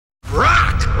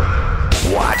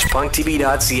Watch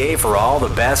PunkTV.ca for all the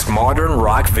best modern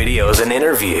rock videos and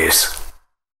interviews.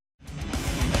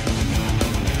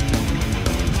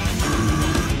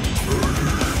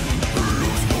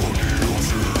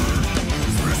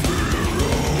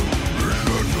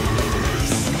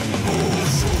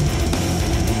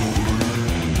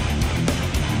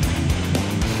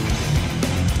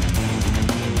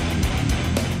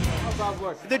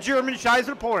 The German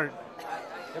Scheiße porn.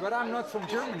 Yeah, but I'm not from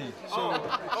Germany, so...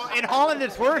 Oh, in Holland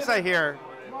it's worse, I hear.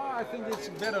 Well, I think it's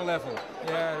a better level.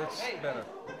 Yeah, it's better.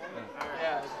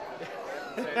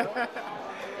 Yeah.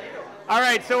 All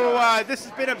right, so this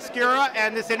has been Obscura,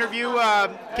 and this interview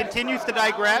continues to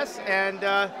digress. And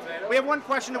we have one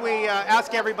question that we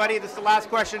ask everybody. This is the last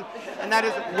question, and that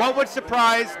is, what would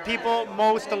surprise people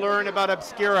most to learn about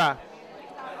Obscura?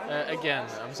 Again,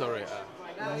 I'm sorry.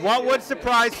 What would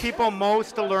surprise people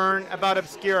most to learn about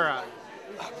Obscura?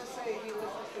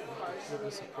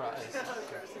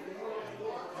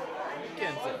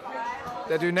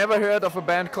 That you never heard of a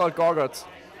band called Gorguts.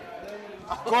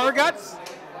 Gorguts?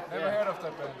 Never heard of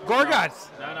that band. Gorguts?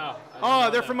 No. Oh,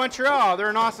 they're from Montreal. They're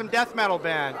an awesome death metal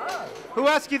band. Who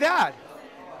asked you that?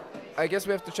 I guess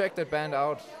we have to check that band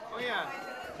out. Oh, yeah.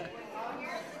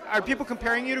 Are people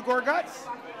comparing you to Gorguts?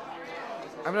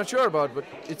 I'm not sure about, but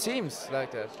it seems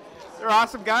like that. They're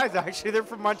awesome guys, actually. They're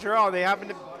from Montreal. They happened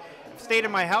to stayed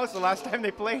in my house the last time they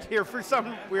played here for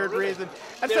some weird reason.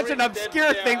 That's such an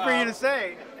obscure thing for you to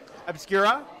say.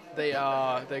 Obscura?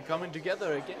 They're coming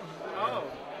together again. Oh.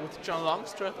 With John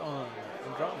Longstreth on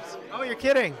drums. Oh, you're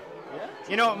kidding. Yeah.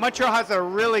 You know, Montreal has a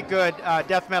really good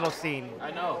death metal scene.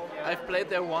 I know. I've played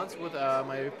there once with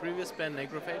my previous band,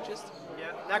 Necrophagist.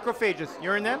 Yeah. Necrophagist.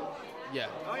 You're in them? Yeah.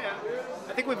 Oh, yeah.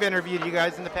 I think we've interviewed you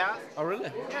guys in the past. Oh,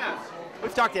 really? Yeah.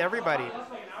 We've talked to everybody,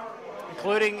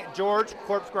 including George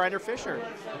Corpse Grinder Fisher.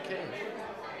 Okay.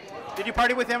 Did you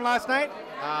party with him last night?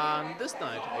 This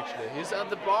night, actually. He's at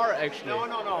the bar, actually.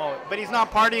 No. But he's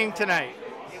not partying tonight.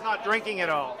 He's not drinking at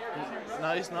all.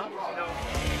 No, he's not? No.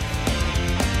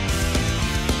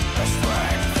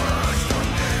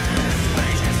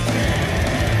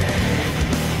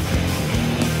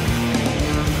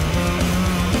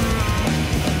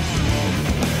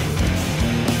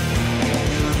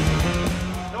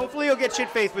 Hopefully you'll get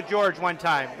shit-faced with George one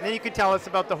time, and then you can tell us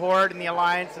about the Horde and the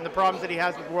Alliance and the problems that he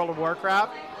has with World of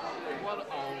Warcraft.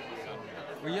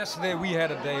 Well, yesterday we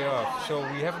had a day off, so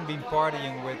we haven't been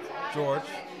partying with George.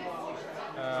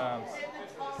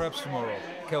 Perhaps tomorrow,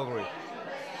 Calgary.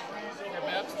 Yeah,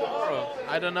 perhaps tomorrow.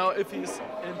 I don't know if he's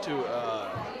into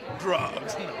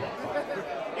drugs.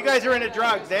 You guys are into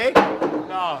drugs, eh?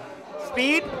 No.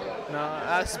 Speed?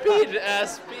 No, speed,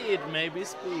 maybe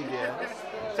speed, yeah.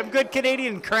 Some good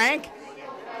Canadian crank?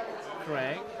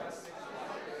 Crank.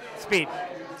 Speed.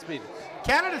 Speed.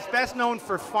 Canada's best known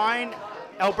for fine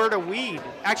Alberta weed.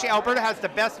 Actually, Alberta has the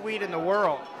best weed in the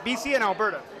world. BC and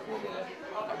Alberta.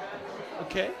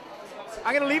 Okay.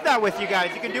 I'm going to leave that with you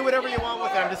guys. You can do whatever you want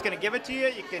with it. I'm just going to give it to you.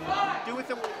 You can do with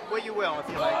it what you will if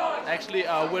you like. Actually,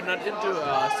 we're not into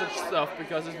such stuff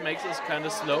because it makes us kind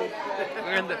of slow.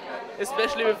 And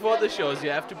especially before the shows, you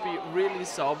have to be really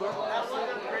sober.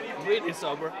 Really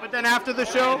sober. But then after the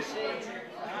show?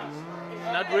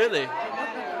 Not really.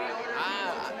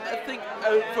 I think,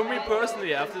 for me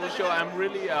personally, after the show, I'm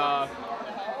really, how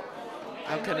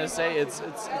can I say, it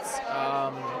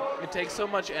takes so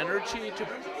much energy to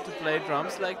play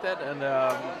drums like that, and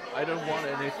I don't want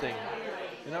anything.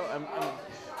 You know,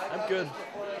 I'm good.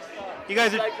 You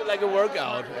guys are like a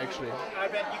workout, actually. I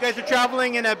bet you guys are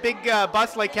traveling in a big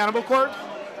bus like Cannibal Corpse?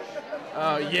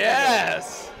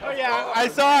 Yes. Oh yeah, I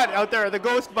saw it out there, the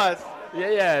ghost bus.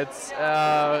 Yeah, it's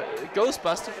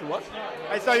Ghostbusters. What?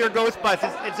 I saw your ghost bus.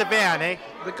 It's a van, eh?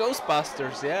 The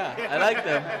Ghostbusters. Yeah, I like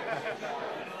them.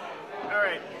 All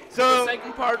right. So the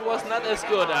second part was not as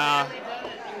good.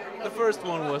 The first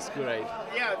one was great.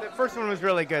 Yeah, the first one was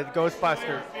really good.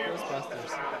 Ghostbusters.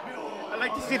 Ghostbusters. I'd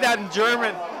like to see that in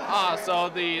German. So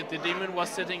the demon was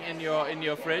sitting in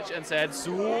your fridge and said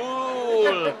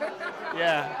 "Soul."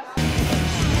 Yeah.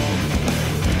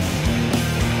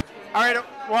 All right,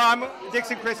 well, I'm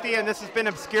Dixon Christie, and this has been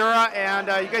Obscura, and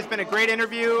you guys have been a great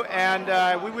interview, and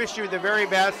we wish you the very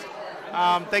best.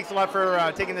 Thanks a lot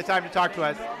for taking the time to talk to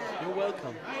us. You're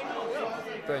welcome.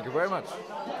 Thank you very much.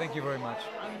 Thank you very much.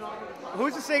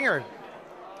 Who's the singer?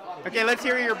 Okay, let's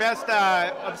hear your best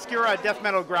Obscura death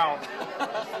metal growl.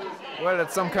 Well,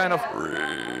 it's some kind of...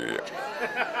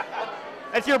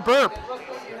 That's your burp.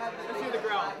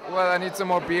 Well, I need some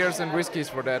more beers and whiskeys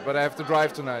for that, but I have to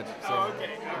drive tonight. So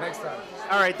okay. Next time.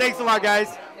 All right, thanks a lot,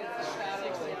 guys.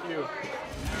 Thank you.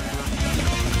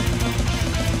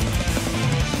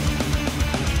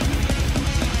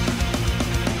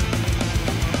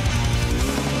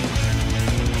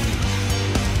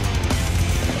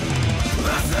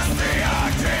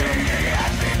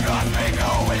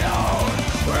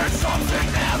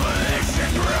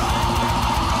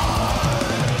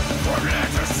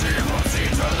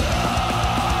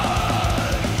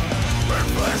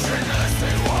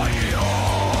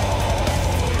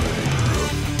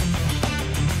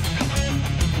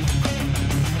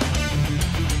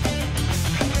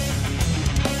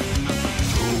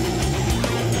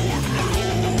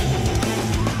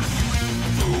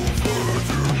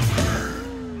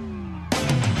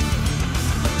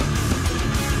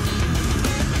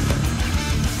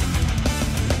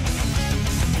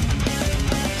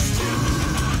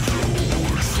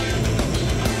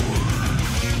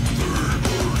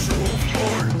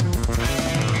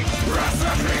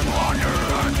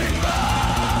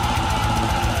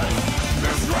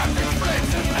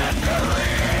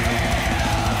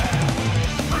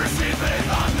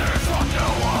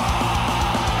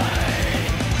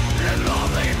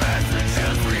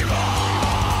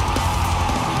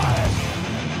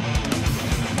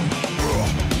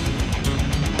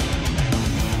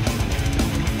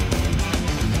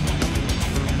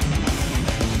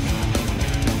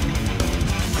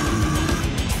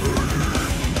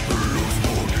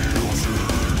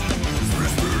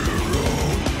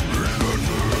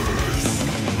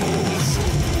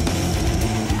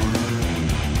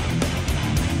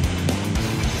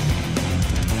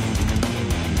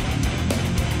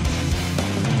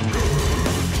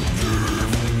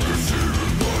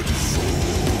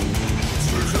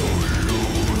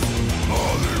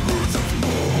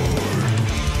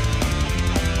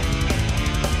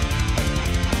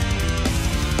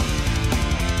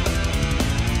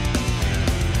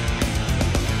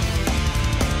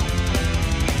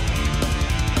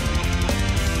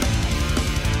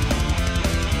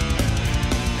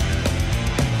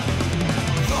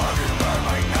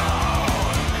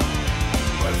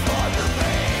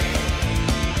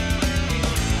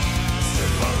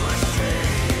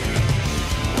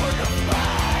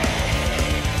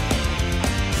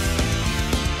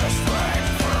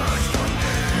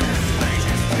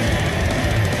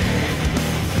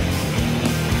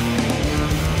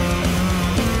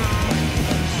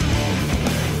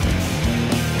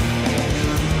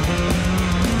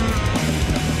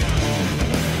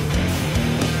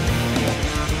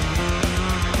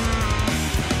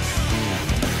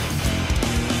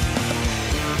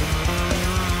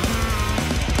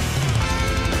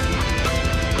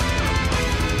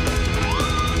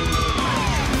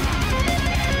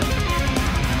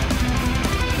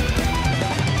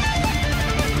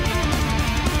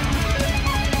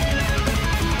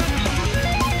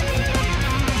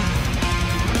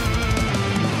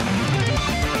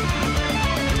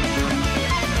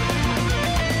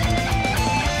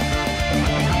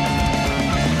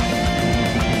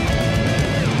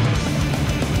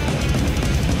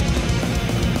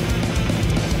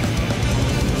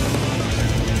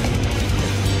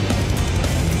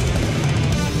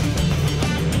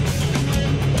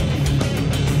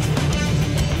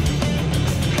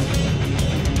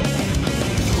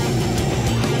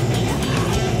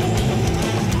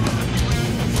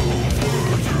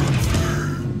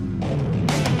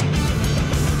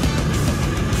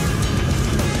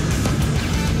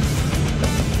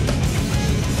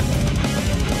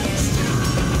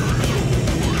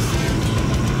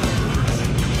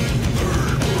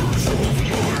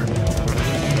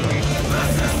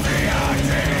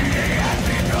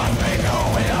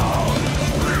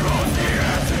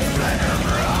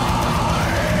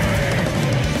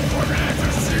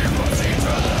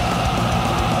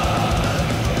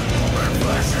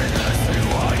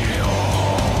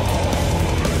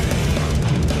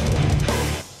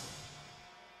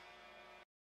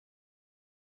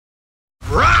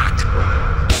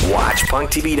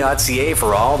 PunkTV.ca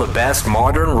for all the best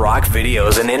modern rock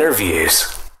videos and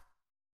interviews.